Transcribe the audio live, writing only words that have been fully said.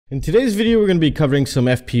In today's video, we're going to be covering some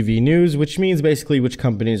FPV news, which means basically which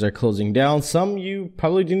companies are closing down. Some you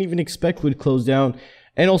probably didn't even expect would close down,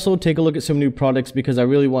 and also take a look at some new products because I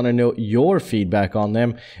really want to know your feedback on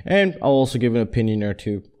them. And I'll also give an opinion or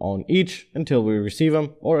two on each until we receive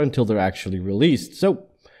them or until they're actually released. So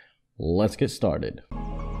let's get started.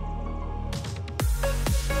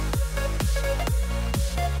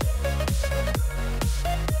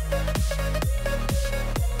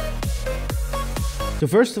 So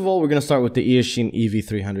first of all, we're going to start with the EHT Eevee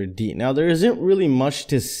 300D. Now, there isn't really much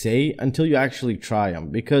to say until you actually try them,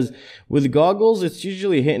 because with goggles, it's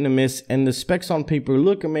usually hit and a miss, and the specs on paper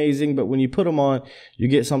look amazing, but when you put them on, you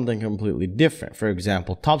get something completely different. For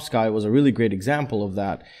example, Top Sky was a really great example of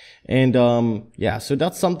that. And yeah, so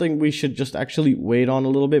that's something we should just actually wait on a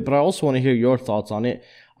little bit, but I also want to hear your thoughts on it.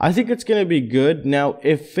 I think it's going to be good. Now,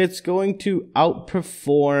 if it's going to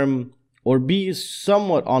outperform or be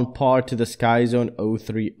somewhat on par to the SkyZone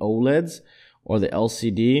 03 OLEDs or the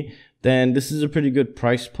LCD, then this is a pretty good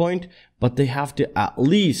price point, but they have to at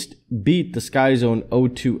least beat the SkyZone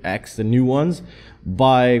 02X, the new ones,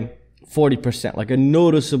 by 40%, like a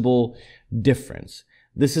noticeable difference.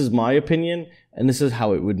 This is my opinion, and this is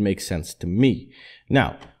how it would make sense to me.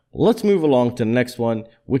 Now, let's move along to the next one,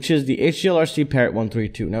 which is the HGLRC Parrot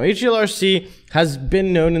 132. Now, HGLRC has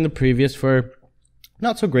been known in the previous for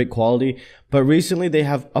not so great quality, but recently they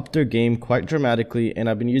have upped their game quite dramatically, and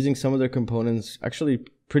I've been using some of their components actually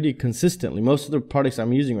pretty consistently. Most of the products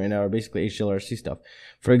I'm using right now are basically HGLRC stuff.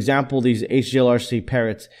 For example, these HGLRC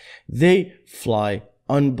Parrots, they fly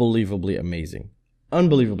unbelievably amazing.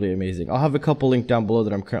 Unbelievably amazing. I'll have a couple linked down below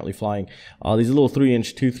that I'm currently flying. These little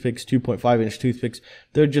 3-inch toothpicks, 2.5-inch toothpicks,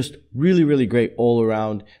 they're just really, really great all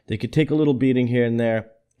around. They could take a little beating here and there,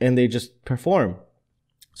 and they just perform.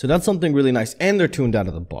 So that's something really nice, and they're tuned out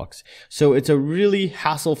of the box. So it's a really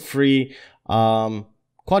hassle-free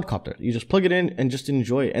quadcopter. You just plug it in and just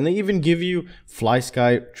enjoy it. And they even give you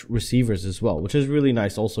FlySky receivers as well, which is really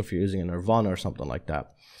nice also if you're using a Nirvana or something like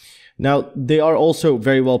that. Now, they are also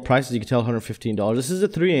very well priced, as you can tell, $115. This is a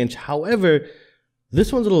 3-inch. However,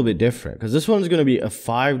 this one's a little bit different because this one's going to be a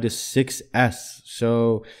 5 to 6S.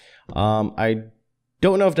 So I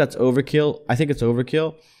don't know if that's overkill. I think it's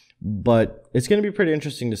overkill. But it's going to be pretty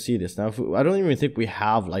interesting to see this. Now, I don't even think we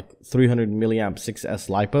have like 300 milliamp 6S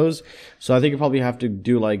LiPos. So I think you probably have to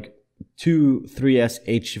do like 2 3S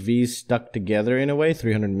HVs stuck together in a way,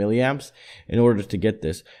 300 milliamps, in order to get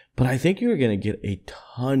this. But I think you're going to get a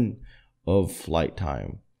ton of flight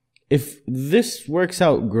time. If this works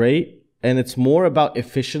out great and it's more about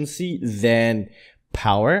efficiency than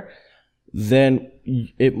power, then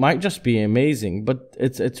it might just be amazing, but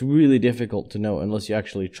it's really difficult to know unless you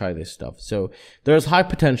actually try this stuff. So there's high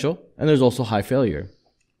potential and there's also high failure.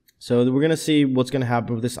 So we're gonna see what's gonna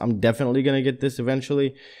happen with this. I'm definitely gonna get this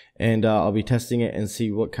eventually, and I'll be testing it and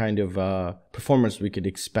see what kind of performance we could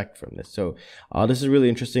expect from this. So this is really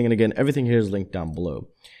interesting, and again, everything here is linked down below.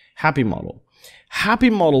 Happy Model. Happy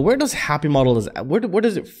Model. Where does Happy Model where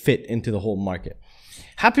does it fit into the whole market?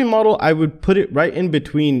 Happy Model, I would put it right in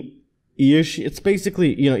between EHT. It's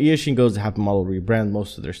basically, you know, EHT goes to Happy Model, rebrand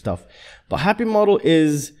most of their stuff, but Happy Model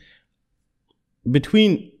is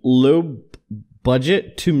between low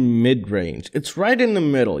budget to mid-range. It's right in the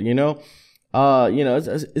middle, you know.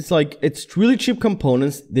 It's like, it's really cheap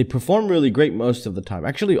components. They perform really great most of the time.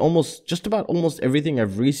 Actually, just about almost everything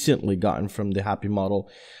I've recently gotten from the Happy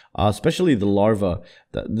Model, especially the Larva,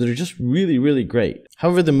 they're just really, really great.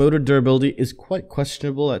 However, the motor durability is quite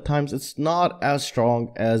questionable at times. It's not as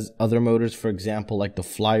strong as other motors, for example, like the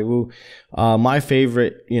Flywoo. My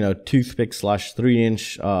favorite, toothpick /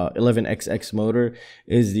 3-inch 11XX motor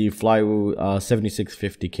is the Flywoo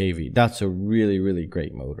 7650 kV. That's a really, really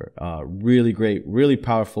great motor. Really great, really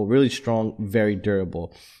powerful, really strong, very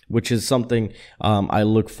durable, which is something I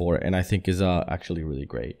look for and I think is actually really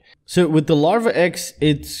great. So with the Larva X,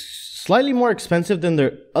 it's slightly more expensive than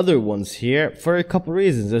their other ones here for a couple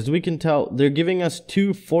reasons. As we can tell, they're giving us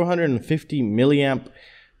two 450 milliamp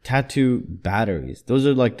Tattoo batteries. Those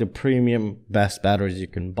are like the premium best batteries you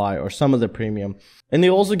can buy, or some of the premium. And they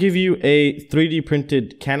also give you a 3D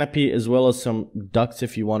printed canopy as well as some ducts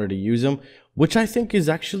if you wanted to use them, which I think is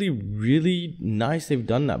actually really nice. They've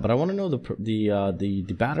done that, but I want to know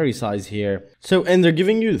the battery size here. So, and they're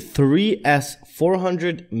giving you 3S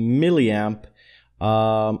 400 milliamp.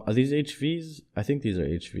 Are these HVs? I think these are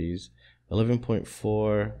HVs.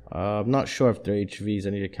 11.4. I'm not sure if they're HVs.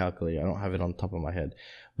 I need to calculate. I don't have it on top of my head.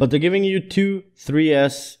 But they're giving you two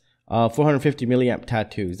 3S 450 milliamp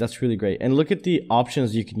tattoos. That's really great. And look at the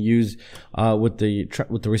options you can use with the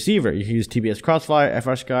receiver. You can use TBS Crossfire,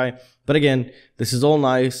 FrSky. But again, this is all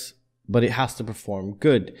nice. but it has to perform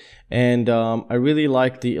good. And I really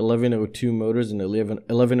like the 1102 motors and the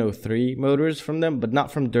 1103 motors from them, but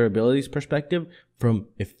not from durability's perspective, from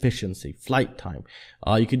efficiency, flight time.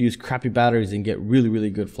 You could use crappy batteries and get really,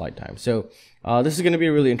 really good flight time. So this is going to be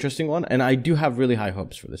a really interesting one, and I do have really high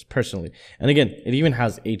hopes for this personally. And again, it even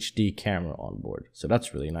has HD camera on board, so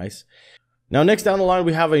that's really nice. Now, next down the line,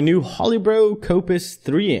 we have a new Holley Opus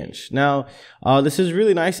 3-inch. Now, this is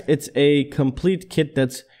really nice. It's a complete kit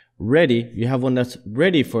that's ready. You have one that's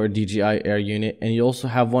ready for a DJI Air unit, and you also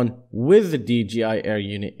have one with the DJI Air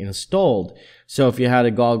unit installed. So if you had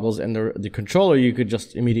the goggles and the controller, you could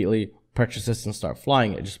just immediately purchase this and start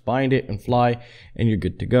flying it. Just bind it and fly, and you're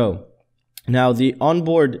good to go. Now, the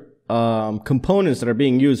onboard components that are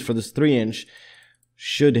being used for this 3-inch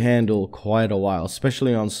should handle quite a while,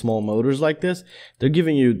 especially on small motors like this. They're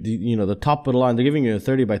giving you the top of the line. They're giving you a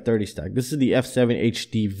 30x30 stack. This is the F7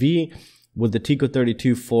 HDV with the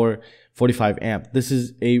Tekko32 45 amp. This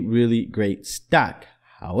is a really great stack.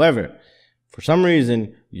 However, for some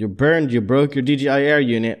reason, you broke your DJI Air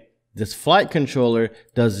unit. This flight controller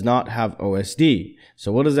does not have OSD.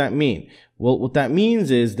 So what does that mean? Well, what that means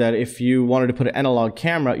is that if you wanted to put an analog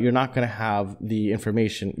camera, you're not going to have the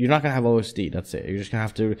information. You're not going to have OSD. That's it. You're just going to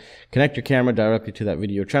have to connect your camera directly to that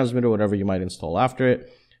video transmitter, whatever you might install after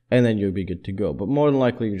it, and then you'll be good to go. But more than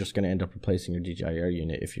likely, you're just going to end up replacing your DJI Air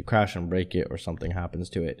unit if you crash and break it or something happens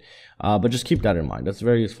to it. But just keep that in mind. That's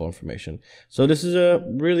very useful information. So this is a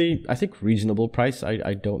really, I think, reasonable price.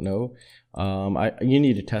 I don't know. You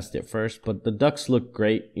need to test it first, but the ducks look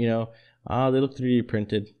great. They look 3D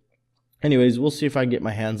printed. Anyways, we'll see if I get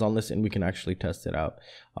my hands on this and we can actually test it out.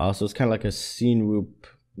 So it's kind of like a scene whoop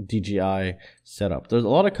DJI setup. There's a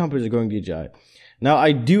lot of companies that are going DJI. Now,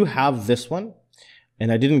 I do have this one,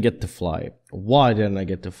 and I didn't get to fly it. Why didn't I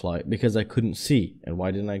get to fly it? Because I couldn't see. And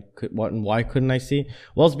why couldn't I see?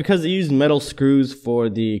 Well, it's because they used metal screws for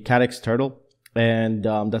the Hakcrc turtle, and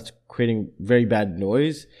that's creating very bad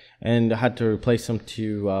noise. And I had to replace them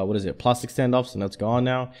to plastic standoffs, and that's gone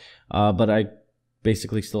now. But I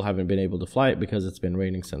basically still haven't been able to fly it because it's been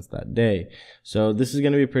raining since that day. So this is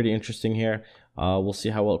going to be pretty interesting here. We'll see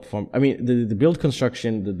how well it performs. I mean, the build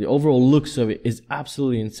construction, the overall looks of it is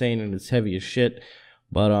absolutely insane, and it's heavy as shit.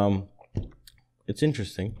 But it's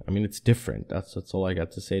interesting. I mean, it's different. That's all I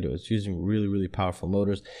got to say to it. It's using really, really powerful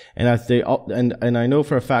motors. And and I know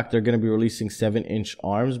for a fact they're going to be releasing 7-inch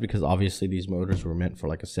arms, because obviously these motors were meant for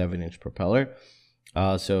like a 7-inch propeller.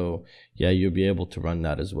 So yeah, you'll be able to run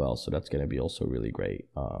that as well. So that's going to be also really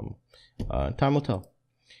great. Time will tell.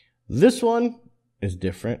 This one is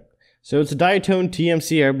different. So it's a Diatone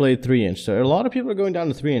TMC Airblade 3-inch. So a lot of people are going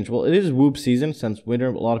down to 3-inch. Well, it is whoop season since winter.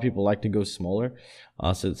 A lot of people like to go smaller,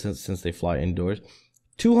 since they fly indoors.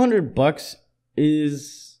 $200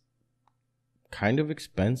 is kind of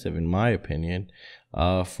expensive in my opinion,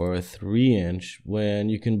 for a 3-inch, when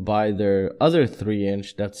you can buy their other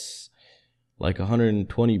 3-inch that's like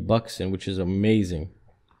 $120, and which is amazing.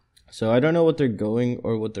 So I don't know what they're going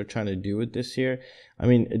or what they're trying to do with this here. I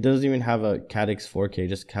mean, it doesn't even have a Cat-X 4K, it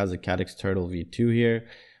just has a Cat-X Turtle V2 here.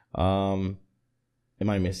 Am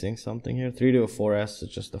I missing something here? 3-4S,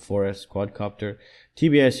 it's just a 4S quadcopter.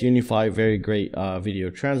 TBS Unify, very great video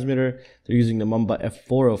transmitter. They're using the Mamba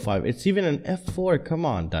F405. It's even an F4. Come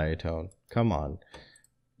on, Diatone. Come on.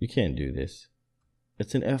 You can't do this.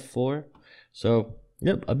 It's an F4. So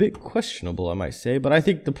yep, a bit questionable, I might say, but I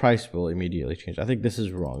think the price will immediately change. I think this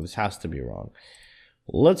is wrong. This has to be wrong.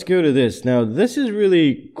 Let's go to this. Now, this is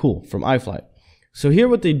really cool from IFly. So here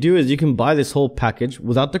what they do is you can buy this whole package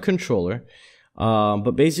without the controller,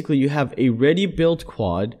 but basically you have a ready-built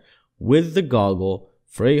quad with the goggle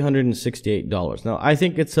for $868. Now, I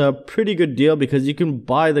think it's a pretty good deal because you can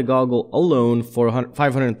buy the goggle alone for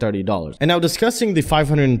 $530. And now discussing the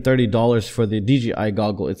 $530 for the DJI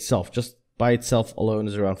goggle itself, just by itself alone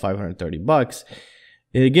is around $530.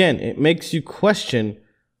 Again, it makes you question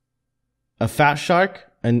a Fat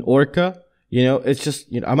Shark, an Orca. It's just,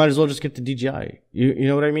 I might as well just get the DJI. You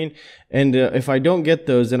know what I mean? And if I don't get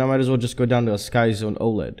those, then I might as well just go down to a SkyZone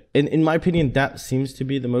OLED. And in my opinion, that seems to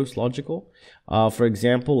be the most logical. For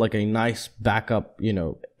example, like a nice backup,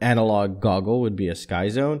 analog goggle would be a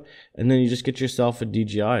SkyZone. And then you just get yourself a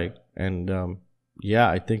DJI. And yeah,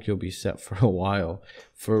 I think you'll be set for a while,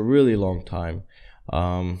 for a really long time.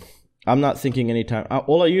 I'm not thinking anytime.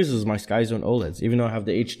 All I use is my SkyZone OLEDs, even though I have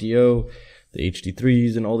the HDO, the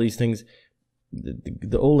HD3s, and all these things.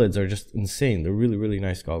 The OLEDs are just insane. They're really, really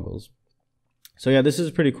nice goggles. So yeah, this is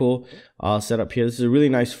pretty cool setup here. This is a really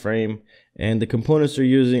nice frame, and the components they're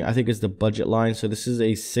using, I think, is the budget line. So this is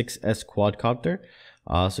a 6S quadcopter.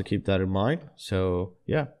 So keep that in mind. So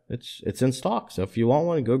yeah, it's in stock. So if you want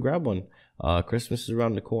one, go grab one. Christmas is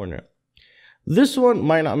around the corner. This one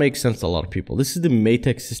might not make sense to a lot of people. This is the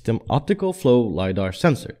Maytech System Optical Flow LiDAR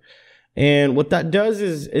sensor. And what that does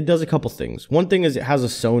is it does a couple things. One thing is it has a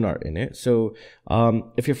sonar in it. So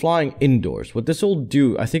if you're flying indoors, what this will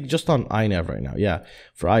do, I think just on iNav right now. Yeah,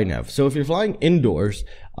 for iNav. So if you're flying indoors,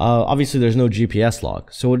 obviously there's no GPS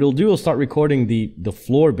log. So what it'll do, it'll start recording the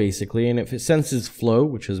floor basically. And if it senses flow,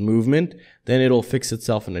 which is movement, then it'll fix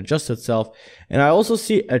itself and adjust itself. And I also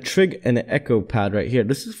see a trig and an echo pad right here.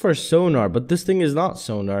 This is for sonar, but this thing is not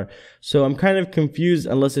sonar. So I'm kind of confused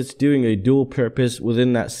unless it's doing a dual purpose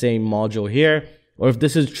within that same module here, or if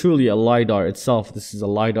this is truly a LiDAR itself. This is a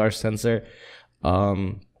LiDAR sensor.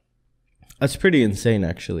 That's pretty insane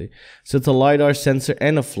actually. So it's a LiDAR sensor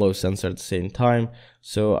and a flow sensor at the same time.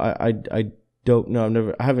 So I don't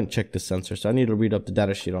know. I haven't checked the sensor, so I need to read up the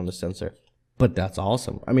data sheet on the sensor. But that's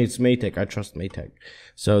awesome. I mean, it's Maytech. I trust Maytech.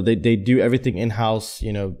 So they do everything in-house.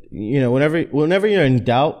 You know, whenever you're in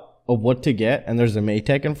doubt of what to get and there's a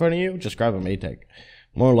Maytech in front of you, just grab a Maytech.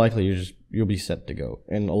 More likely you'll be set to go.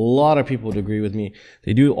 And a lot of people would agree with me.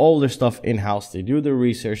 They do all their stuff in-house. They do their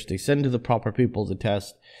research. They send to the proper people to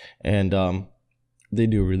test, and they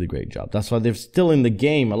do a really great job. That's why they're still in the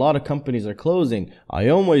game. A lot of companies are closing.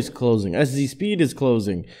 Ioma is closing. SZ Speed is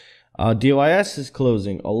closing. DOIS is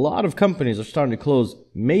closing. A lot of companies are starting to close.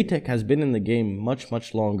 Maytech has been in the game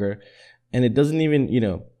much longer, and it doesn't even,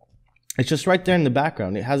 it's just right there in the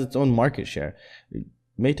background. It has its own market share.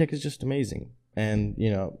 Maytech is just amazing. And,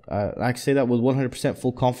 I say that with 100%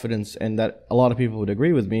 full confidence, and that a lot of people would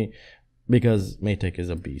agree with me, because Maytech is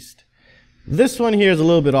a beast. This one here is a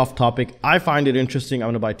little bit off topic. I find it interesting. I'm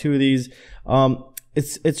going to buy 2 of these.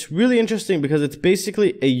 It's really interesting because it's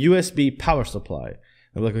basically a USB power supply.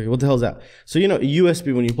 I'm like, okay, what the hell is that? So,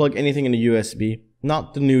 USB, when you plug anything into USB,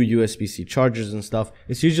 not the new USB-C chargers and stuff,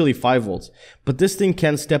 it's usually 5 volts. But this thing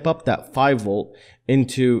can step up that 5 volt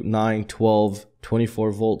into 9, 12,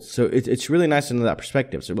 24 volts. So it's really nice into that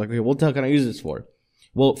perspective. So you're like, okay, what the hell can I use this for?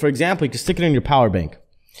 Well, for example, you can stick it in your power bank,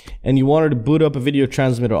 and you wanted to boot up a video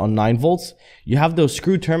transmitter on 9 volts. You have those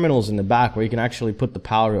screw terminals in the back where you can actually put the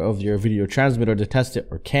power of your video transmitter to test it,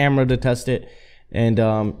 or camera to test it, and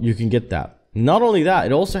you can get that. Not only that,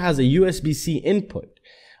 it also has a USB-C input.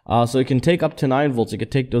 So it can take up to 9 volts. It can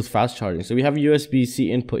take those fast charging. So we have a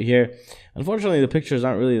USB-C input here. Unfortunately, the pictures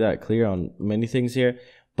aren't really that clear on many things here,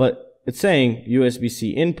 but it's saying USB-C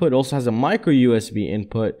input. It also has a micro USB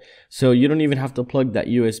input. So you don't even have to plug that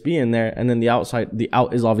USB in there. And then the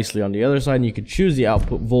out is obviously on the other side, and you can choose the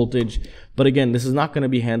output voltage. But again, this is not going to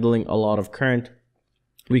be handling a lot of current.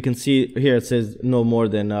 We can see here, it says no more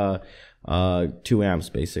than 2 amps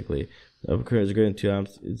basically. Current is greater than 2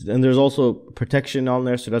 amps, and there's also protection on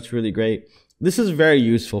there, so that's really great. This is very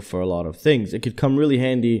useful for a lot of things. It could come really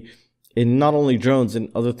handy in not only drones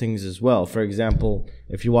and other things as well. For example,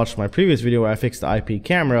 if you watched my previous video where I fixed the IP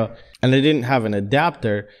camera and I didn't have an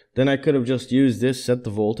adapter, then I could have just used this, set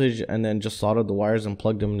the voltage, and then just soldered the wires and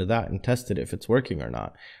plugged them into that and tested if it's working or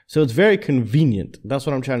not. So it's very convenient. That's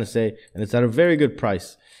what I'm trying to say, and it's at a very good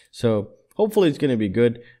price. So hopefully it's going to be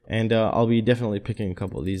good, and I'll be definitely picking a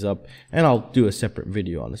couple of these up, and I'll do a separate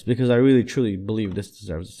video on this because I really truly believe this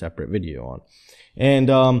deserves a separate video on. And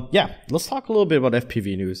yeah, let's talk a little bit about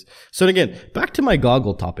FPV news. So again, back to my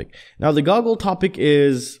goggle topic. Now the goggle topic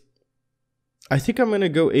is, I think I'm going to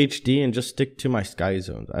go HD and just stick to my Sky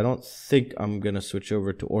Zones. I don't think I'm going to switch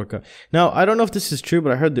over to Orca. Now, I don't know if this is true,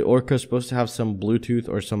 but I heard the Orca is supposed to have some Bluetooth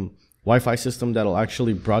or some Wi-Fi system that'll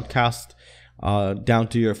actually broadcast down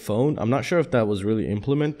to your phone. I'm not sure if that was really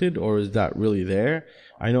implemented or is that really there.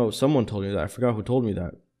 I know someone told me that. I forgot who told me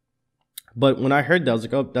that. But when I heard that, I was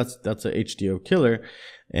like, oh, that's a HDO killer.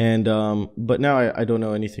 And but now I don't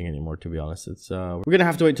know anything anymore, to be honest. It's we're gonna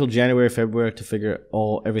have to wait till January, February to figure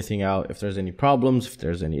everything out. If there's any problems, if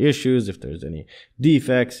there's any issues, if there's any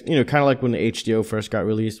defects, kind of like when the HDO first got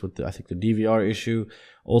released with I think the DVR issue,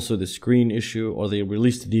 also the screen issue, or they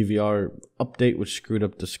released the DVR update which screwed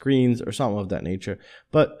up the screens or something of that nature.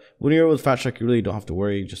 But when you're with Hakcrc, you really don't have to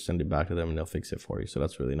worry. You just send it back to them and they'll fix it for you. So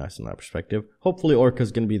that's really nice in that perspective. Hopefully Orca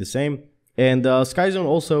is gonna be the same. And SkyZone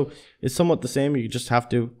also is somewhat the same. You just have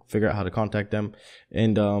to figure out how to contact them.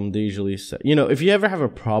 And they usually say, if you ever have a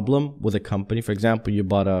problem with a company, for example, you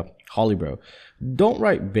bought a Holley bro. Don't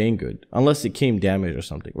write Banggood unless it came damaged or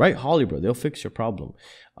something. Write Holley bro. They'll fix your problem.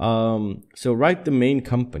 So write the main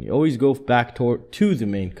company. Always go back to the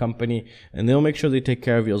main company, and they'll make sure they take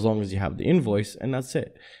care of you as long as you have the invoice, and that's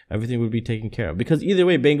it. Everything would be taken care of. Because either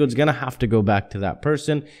way, Banggood's gonna have to go back to that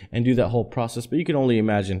person and do that whole process. But you can only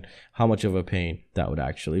imagine how much of a pain that would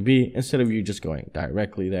actually be, instead of you just going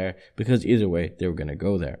directly there. Because either way, they were gonna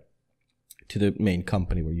go there to the main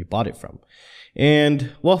company where you bought it from.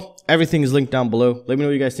 And well, everything is linked down below. Let me know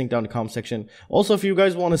what you guys think down in the comment section. Also, if you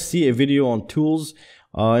guys want to see a video on tools,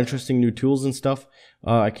 interesting new tools and stuff,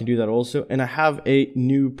 I can do that also. And I have a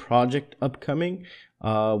new project upcoming,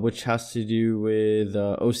 which has to do with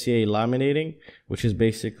OCA laminating, which is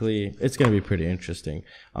basically, it's going to be pretty interesting.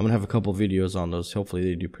 I'm going to have a couple videos on those. Hopefully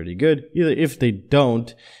they do pretty good. Either if they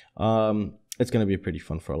don't, it's going to be pretty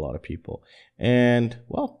fun for a lot of people. And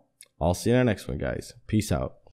well, I'll see you in the next one, guys. Peace out.